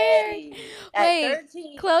prepared. ready. At Wait,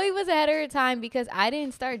 13, Chloe was ahead of her time because I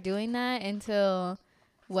didn't start doing that until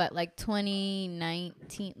what, like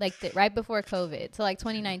 2019, like right before COVID. So like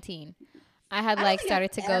 2019, I had like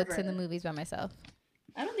started to go to the movies by myself.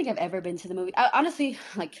 I don't think I've ever been to the movie. Honestly,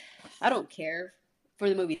 like I don't care for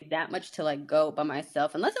the movie that much to like go by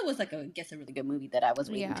myself, unless it was like I guess a really good movie that I was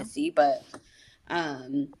waiting to see. But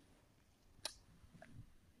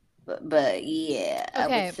but yeah,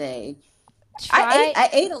 I would say I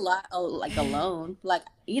ate a lot like alone. Like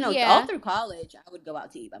all through college, I would go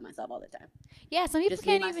out to eat by myself all the time. Yeah, some people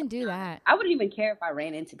can't even do that. I wouldn't even care if I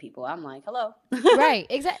ran into people. I'm like, hello. Right,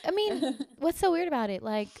 exactly. I mean, what's so weird about it?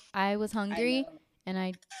 Like, I was hungry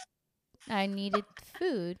and I needed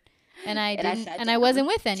food. And I didn't, and I wasn't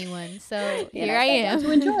with anyone, so here I am to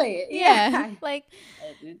enjoy it. Yeah, like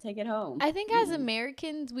I didn't take it home. I think as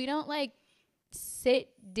Americans, we don't like sit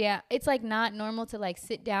down. It's like not normal to like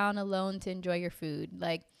sit down alone to enjoy your food.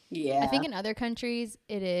 Like, I think in other countries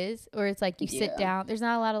it is, or it's like you sit down. There's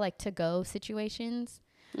not a lot of like to go situations,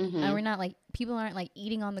 and we're not like people aren't like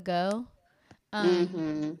eating on the go.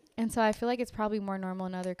 And so I feel like it's probably more normal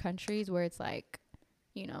in other countries where it's like,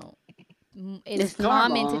 it's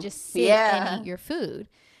common to just sit and eat your food.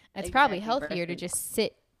 It's probably healthier to just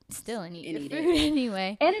sit still and eat your food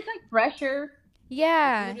anyway. And it's like fresher.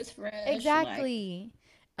 Yeah. The food is fresh. Exactly.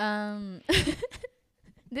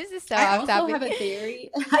 This is so I off topic. I also have a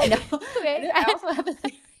theory. I know. I also have a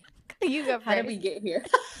theory. You go first. How did we get here?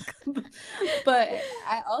 But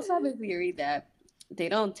I also have a theory that they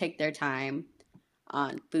don't take their time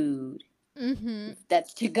on food.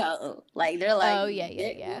 That's to go. Like they're like, oh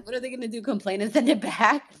yeah. What are they gonna do? Complain and send it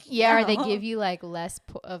back? Yeah, or they give you like less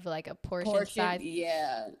of like a portion size.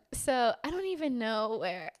 Yeah. So I don't even know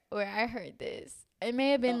where I heard this. It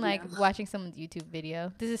may have been watching someone's YouTube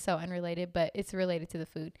video. This is so unrelated, but it's related to the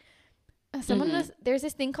food. There's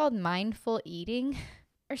this thing called mindful eating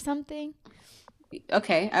or something.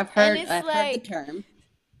 Okay, I've heard the term.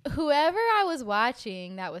 Whoever I was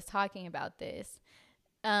watching that was talking about this,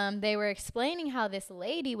 they were explaining how this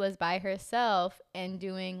lady was by herself and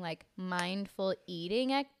doing like mindful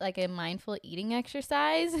eating, like a mindful eating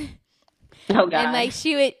exercise. Oh God! And like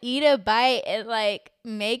she would eat a bite and like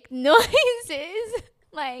make noises,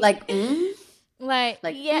 like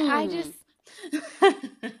yeah. I just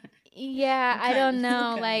yeah. I don't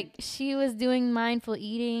know. Like she was doing mindful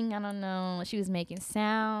eating. I don't know. She was making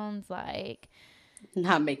sounds like.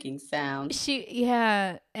 Not making sounds.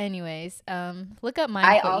 Anyways, look up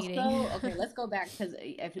mindful eating. Okay, let's go back because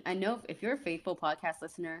I know if you're a faithful podcast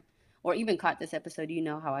listener or even caught this episode, you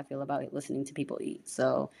know how I feel about listening to people eat.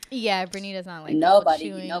 So yeah, Brittany does not like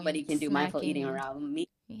nobody can do mindful eating around me.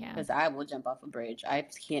 Yeah, because I will jump off a bridge. I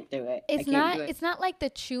just can't do it. It's not like the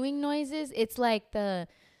chewing noises. It's like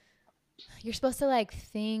you're supposed to like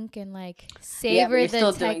think and like savor the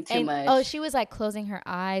still doing too much. Oh, she was like closing her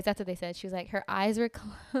eyes. That's what they said. She was like her eyes were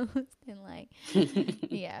closed and like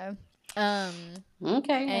yeah.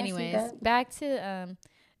 Okay. Anyways, back to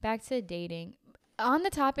dating. On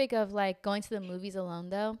the topic of like going to the movies alone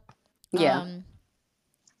though. Yeah.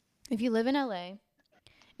 If you live in LA,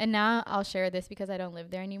 and now I'll share this because I don't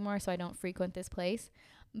live there anymore, so I don't frequent this place.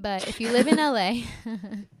 But if you live in LA,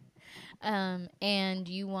 and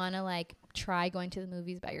you want to like try going to the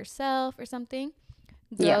movies by yourself or something,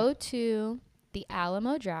 go to the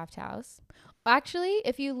Alamo Drafthouse. Actually,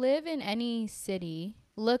 if you live in any city,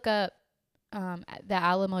 look up the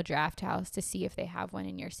Alamo Draft House to see if they have one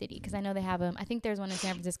in your city, because I know they have them. I think there's one in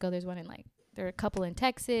San Francisco. There's one in there are a couple in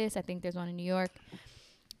Texas. I think there's one in New York,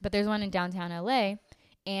 but there's one in downtown LA,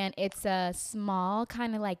 and it's a small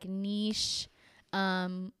kind of like niche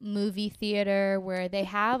movie theater where they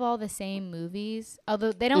have all the same movies,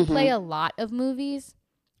 although they don't play a lot of movies,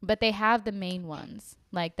 but they have the main ones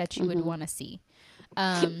like that you would want to see.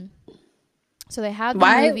 So they have the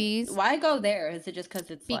movies. Why go there? Is it just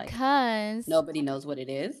it's because nobody knows what it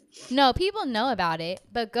is? No, people know about it,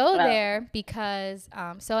 but go there because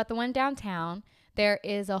so at the one downtown there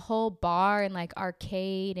is a whole bar and like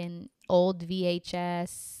arcade and old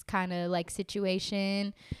VHS kind of like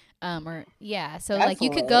situation. So that's like you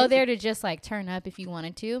could go there to just like turn up if you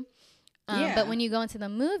wanted to. But when you go into the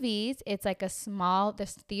movies, it's like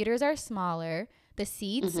the theaters are smaller, the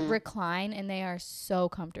seats recline, and they are so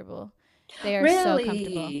comfortable. They are so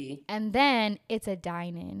comfortable. And then it's a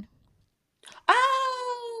dine-in.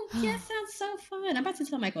 Oh, yeah, sounds so fun. I'm about to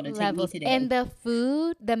tell Michael to take me today. And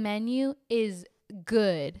the menu is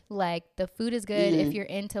good. Like, the food is good if you're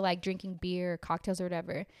into like drinking beer or cocktails or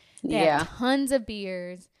whatever. They have tons of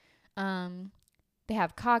beers. They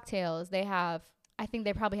have cocktails. I think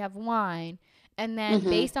they probably have wine. And then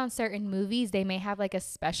based on certain movies, they may have like a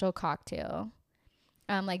special cocktail.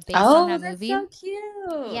 Like based on that movie. Oh, that's so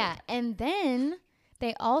cute. Yeah. And then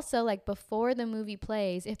they also, like, before the movie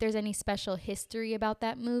plays, if there's any special history about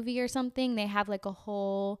that movie or something, they have like a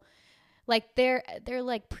whole, like, they're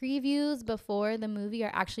like previews before the movie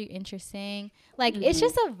are actually interesting. Like, it's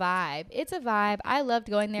just a vibe. It's a vibe. I loved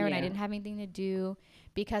going there when I didn't have anything to do,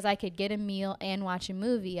 because I could get a meal and watch a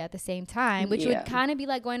movie at the same time, which would kind of be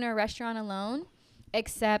like going to a restaurant alone,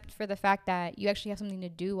 except for the fact that you actually have something to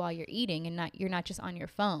do while you're eating and you're not just on your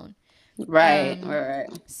phone. Right.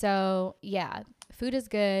 So yeah, food is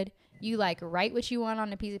good. You like write what you want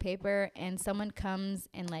on a piece of paper, and someone comes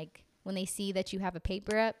and, like, when they see that you have a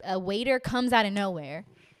paper up, a waiter comes out of nowhere,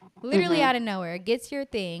 literally out of nowhere, gets your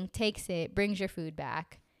thing, takes it, brings your food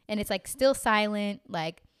back, and it's like still silent.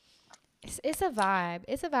 Like, it's a vibe.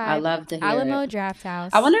 It's a vibe. I love to hear Alamo it. Draft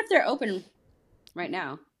House. I wonder if they're open right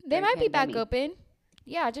now. They might be back open.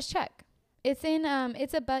 Yeah, just check. It's in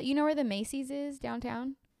it's about, you know where the Macy's is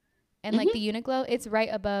downtown, and like the Uniqlo, it's right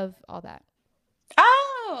above all that.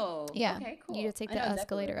 Oh, yeah. Okay, cool. You just take the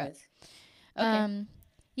escalator up. Okay.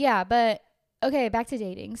 Yeah, but okay, back to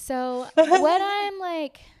dating. So what I'm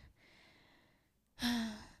like,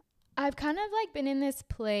 I've kind of like been in this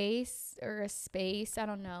place or a space, I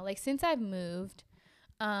don't know, like since I've moved,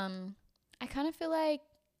 I kind of feel like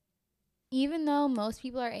even though most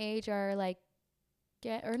people our age are like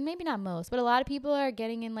or maybe not most, but a lot of people are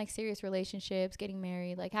getting in like serious relationships, getting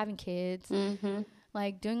married, like having kids,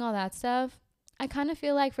 like doing all that stuff. I kind of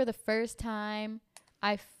feel like for the first time,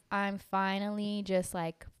 I'm finally just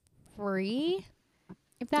like free,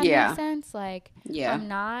 if that makes sense. Like, I'm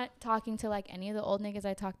not talking to like any of the old niggas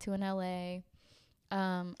I talked to in LA.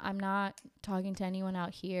 I'm not talking to anyone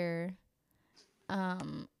out here.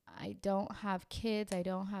 I don't have kids. I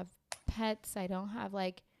don't have pets. I don't have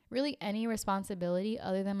like really any responsibility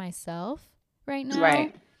other than myself right now.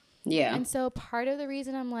 Right. Yeah. And so part of the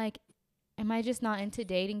reason I'm like, am I just not into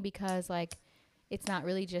dating because like it's not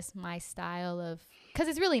really just my style of, because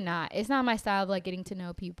it's really not. It's not my style of like getting to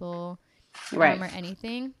know people or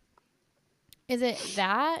anything. Is it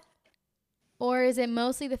that? Or is it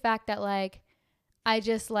mostly the fact that like I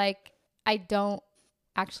just like, I don't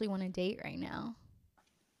actually want to date right now?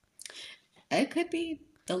 It could be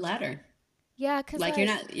the latter. Yeah, because like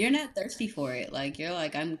you're not thirsty for it. Like you're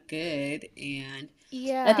like, I'm good. And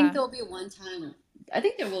yeah, I think there will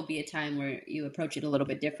be a time where you approach it a little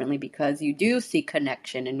bit differently, because you do seek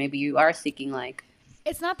connection, and maybe you are seeking like.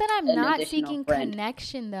 It's not that I'm not seeking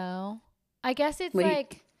connection though. I guess it's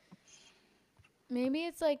like maybe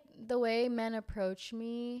it's like the way men approach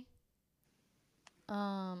me.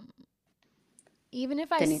 Even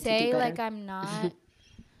if I say like I'm not.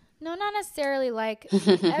 No, not necessarily. Like,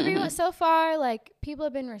 everyone so far, like, people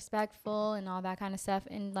have been respectful and all that kind of stuff,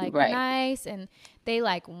 and like nice, and they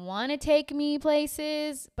like want to take me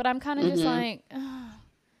places, but I'm kind of just like,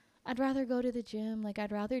 I'd rather go to the gym. Like,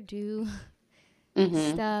 I'd rather do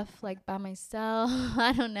stuff like by myself.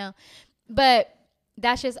 I don't know, but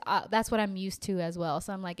that's just that's what I'm used to as well.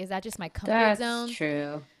 So I'm like, is that just my comfort zone? That's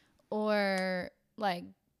true. Or like,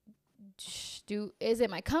 is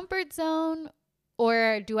it my comfort zone?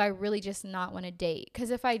 Or do I really just not want to date?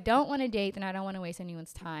 Because if I don't want to date, then I don't want to waste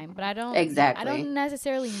anyone's time. But I don't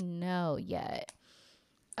necessarily know yet.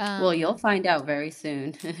 Well, you'll find out very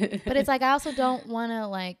soon. But it's like I also don't want to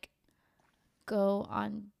like go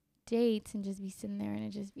on dates and just be sitting there and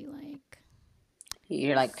it just be like,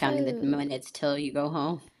 You're like counting the So minutes till you go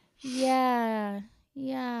home. yeah,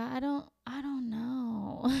 yeah. I don't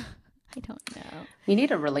know. I don't know. You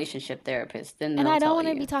need a relationship therapist, then And they'll I don't tell want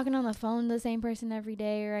to you. be talking on the phone to the same person every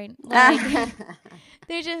day, right? Like,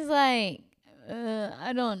 they're just like,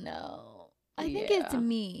 I don't know. I think it's Yeah,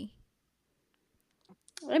 me.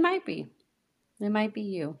 it might be. It might be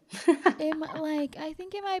you. Like, I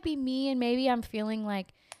think it might be me, and maybe I'm feeling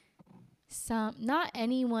like not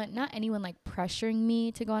anyone like pressuring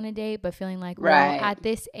me to go on a date, but feeling like, well, Right. at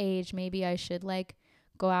this age, maybe I should like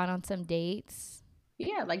go out on some dates.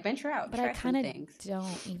 Yeah, like venture out, But I try some kind of things.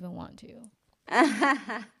 don't even want to.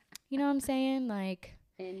 You know what I'm saying? Like,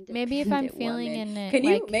 maybe if I'm Independent feeling woman. in it, Can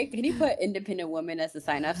you like, make? Can you put independent woman as the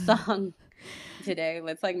sign off song today?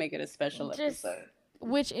 Let's like make it a special just episode.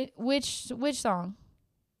 which song?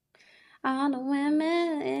 All the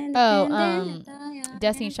women Oh, independent. Throw your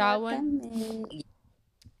Destiny hands Child up one. and me.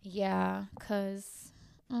 Yeah, cause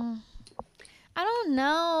I don't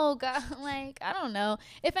know, God, like I don't know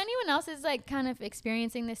if anyone else is like kind of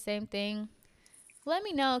experiencing the same thing. Let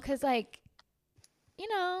me know, cause like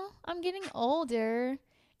I'm getting older,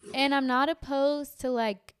 and I'm not opposed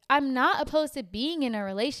to being in a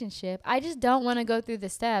relationship. I just don't want to go through the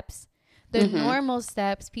steps, the Mm-hmm. normal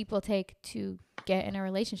steps people take to get in a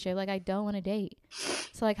relationship. Like I don't want to date.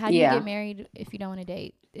 So like, how do you get Yeah. married if you don't want to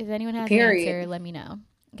date? If anyone has an answer, Period. let me know.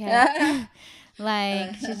 Okay.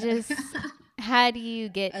 Like, she just, how do you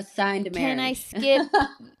get, Assigned can I marriage. skip?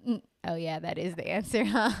 Oh yeah, that is the answer,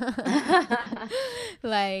 huh?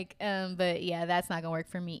 Like, but yeah, that's not gonna work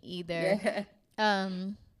for me either. Yeah.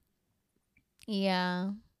 Um,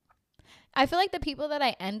 yeah. I feel like the people that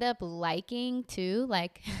I end up liking too,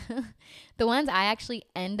 like the ones I actually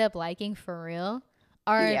end up liking for real,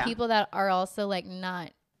 are Yeah. people that are also like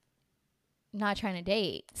not trying to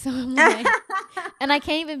date. So I'm like, and I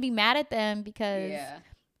can't even be mad at them because Yeah.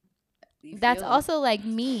 You that's feel them. also like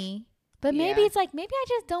me. But maybe Yeah. it's like, maybe I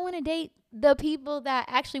just don't want to date the people that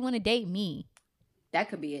actually want to date me. That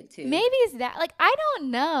could be it too. Maybe it's that. Like, I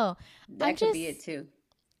don't know. I'm That could be just, it too.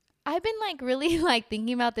 I've been like really like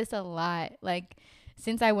thinking about this a lot. Like,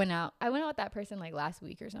 since I went out with that person like last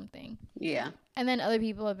week or something. Yeah. And then other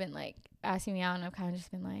people have been like asking me out, and I've kind of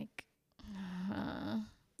just been like,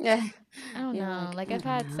 Yeah. I don't You're know. like, Like, I I've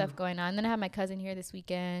don't had know. stuff going on. And then I had my cousin here this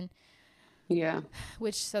weekend, Yeah.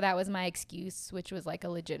 so that was my excuse, which was like a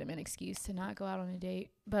legitimate excuse to not go out on a date.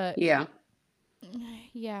 But Yeah.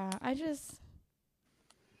 yeah, I don't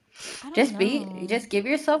Just know. give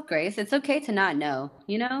yourself grace. It's okay to not know,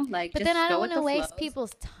 like But then just I don't go want with to the waste flows.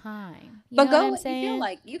 people's time. You But know what go I'm when you feel saying?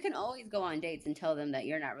 like you can always go on dates and tell them that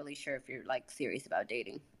you're not really sure if you're like serious about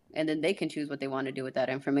dating. And then they can choose what they want to do with that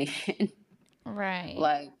information. Right.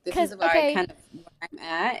 Like this Cause is where I okay, kind of where I'm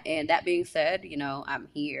at. And that being said, I'm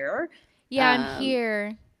here. yeah, I'm Um,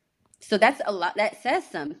 here. so that's a lot. That says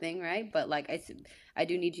something, right? But like I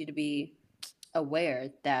do need you to be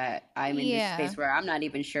aware that I'm in this Yeah. space where I'm not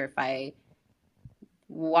even sure if I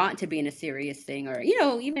want to be in a serious thing or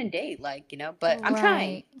even date, like, but I'm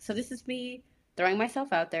trying. Right. So this is me throwing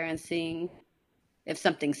myself out there and seeing if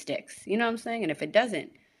something sticks, you know what I'm saying? And if it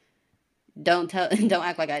doesn't, don't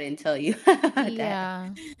act like I didn't tell you that.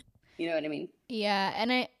 Yeah. You know what I mean? Yeah,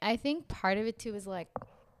 and I think part of it too is like,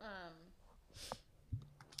 um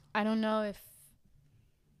I don't know if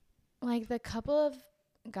like the couple of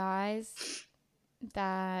guys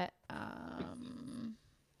that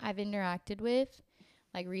I've interacted with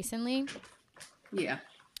like recently, Yeah.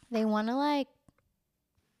 they want to like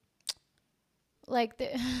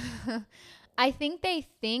the I think they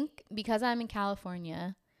think because I'm in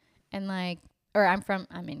California and like, or I'm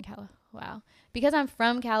in wow, because I'm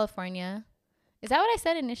from California. Is that what I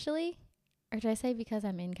said initially, or did I say because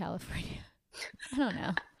I'm in California? I don't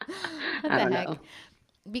know. What I the don't heck? know.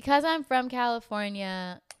 Because I'm from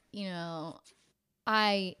California,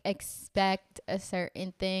 I expect a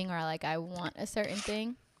certain thing, or like I want a certain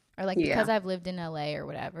thing, or like Yeah. because I've lived in LA or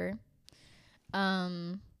whatever.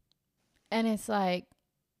 And it's like,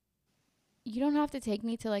 you don't have to take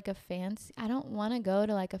me to like I don't want to go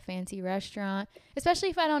to like a fancy restaurant, especially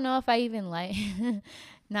if I don't know if I even like,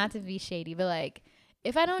 not to be shady, but like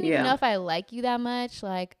if I don't even Yeah. know if I like you that much,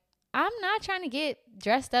 like I'm not trying to get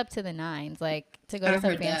dressed up to the nines, like to go I to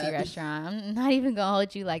some heard fancy that. restaurant. I'm not even gonna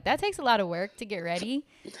hold you. Like that takes a lot of work to get ready.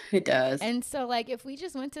 It does. And so like if we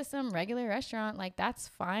just went to some regular restaurant, like that's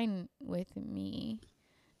fine with me.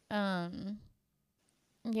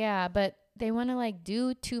 Yeah, but they want to like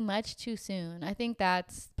do too much too soon. I think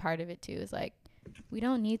that's part of it too. Is like we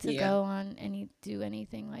don't need to Yeah. go on do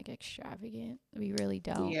anything like extravagant. We really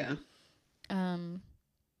don't. Yeah. Um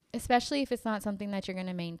especially if it's not something that you're going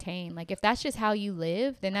to maintain. Like, if that's just how you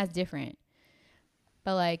live, then that's different.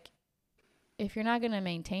 But, like, if you're not going to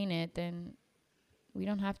maintain it, then we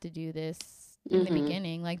don't have to do this in the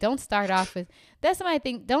beginning. Like, don't start off with, that's my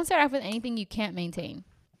thing. Don't start off with anything you can't maintain.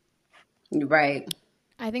 Right.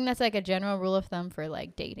 I think that's, like, a general rule of thumb for,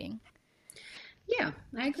 like, dating. Yeah,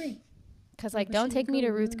 I agree. Because, like, don't take me to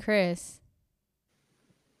Ruth Chris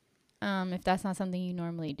if that's not something you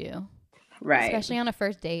normally do. Right. Especially on a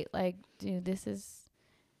first date. Like, dude, this is...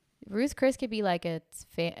 Ruth Chris could be, like, a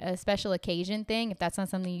special occasion thing if that's not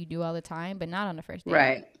something you do all the time, but not on a first date.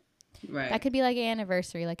 Right. Right. That could be, like, an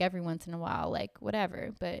anniversary, like, every once in a while, like,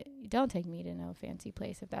 whatever. But don't take me to no fancy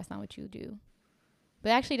place if that's not what you do.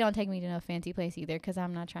 But actually, don't take me to no fancy place either, because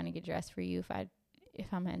I'm not trying to get dressed for you if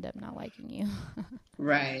I'm end up not liking you.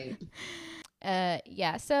 Right.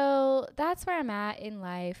 Yeah, so that's where I'm at in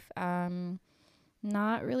life.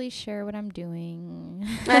 Not really sure what I'm doing.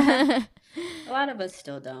 A lot of us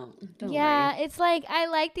still don't. Yeah, worry. it's like I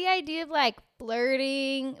like the idea of like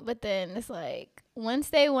flirting, but then it's like once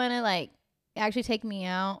they want to like actually take me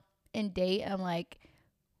out and date, I'm like,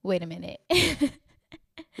 wait a minute.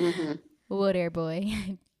 Whoa there, boy.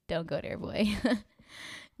 Don't go there, boy.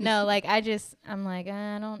 No, like I'm like,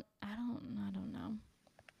 I don't know.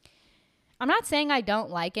 I'm not saying I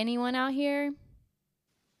don't like anyone out here,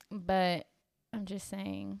 but I'm just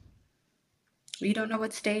saying. You don't know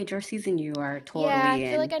what stage or season you are totally yeah, I in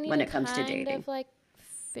feel like I need when to it comes to kind dating. of like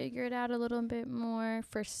figure it out a little bit more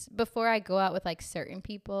before I go out with like certain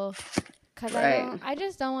people, because I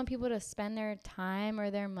just don't want people to spend their time or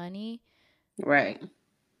their money. Right.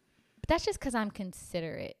 But that's just because I'm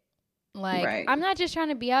considerate. Like, right. I'm not just trying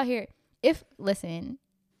to be out here. Listen,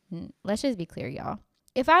 let's just be clear, y'all.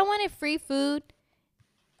 If I wanted free food,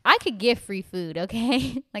 I could get free food,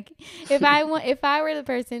 okay? Like, if I were the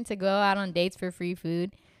person to go out on dates for free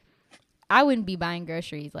food, I wouldn't be buying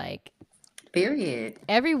groceries. Like, period.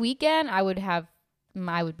 Every weekend, I would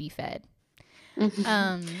be fed.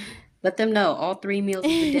 Let them know all 3 meals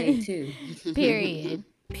of the day too. Period.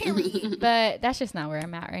 But that's just not where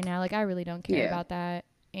I'm at right now. Like, I really don't care about that,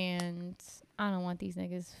 and I don't want these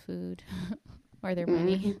niggas' food or their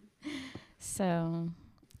money. So,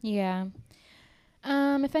 yeah.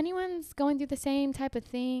 If anyone's going through the same type of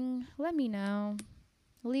thing, let me know.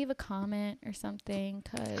 Leave a comment or something,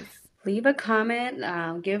 cause leave a comment.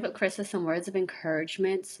 Give Krista some words of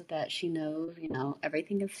encouragement so that she knows,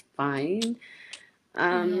 everything is fine.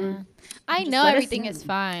 Yeah. I know everything is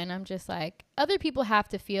fine. I'm just like, other people have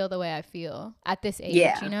to feel the way I feel at this age,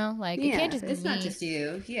 Like, it can't just be it's me. not just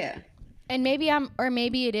you. Yeah. And maybe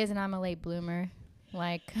it is and I'm a late bloomer.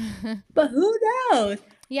 Like, but who knows?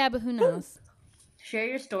 Yeah, but who knows? Share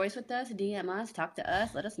your stories with us, DM us, talk to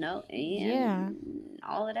us, let us know, and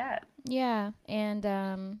all of that. Yeah,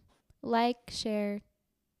 and like, share,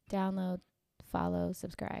 download, follow,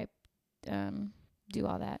 subscribe, do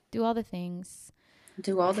all that. Do all the things.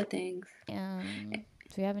 Do all the things. Do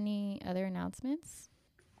we have any other announcements?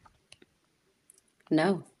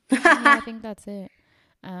 No. Yeah, I think that's it.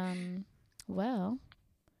 Well,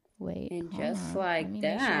 wait. And just like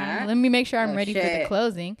that. Let me make sure I'm ready for the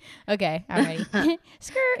closing. Okay, I'm ready.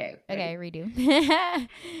 Skirt. Okay, redo.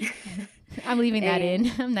 I'm leaving that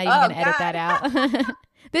in. I'm not even going to edit that out.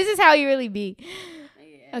 This is how you really be.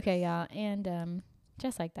 Yes. Okay, y'all. And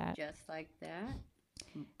just like that. Just like that.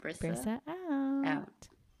 Brissa out.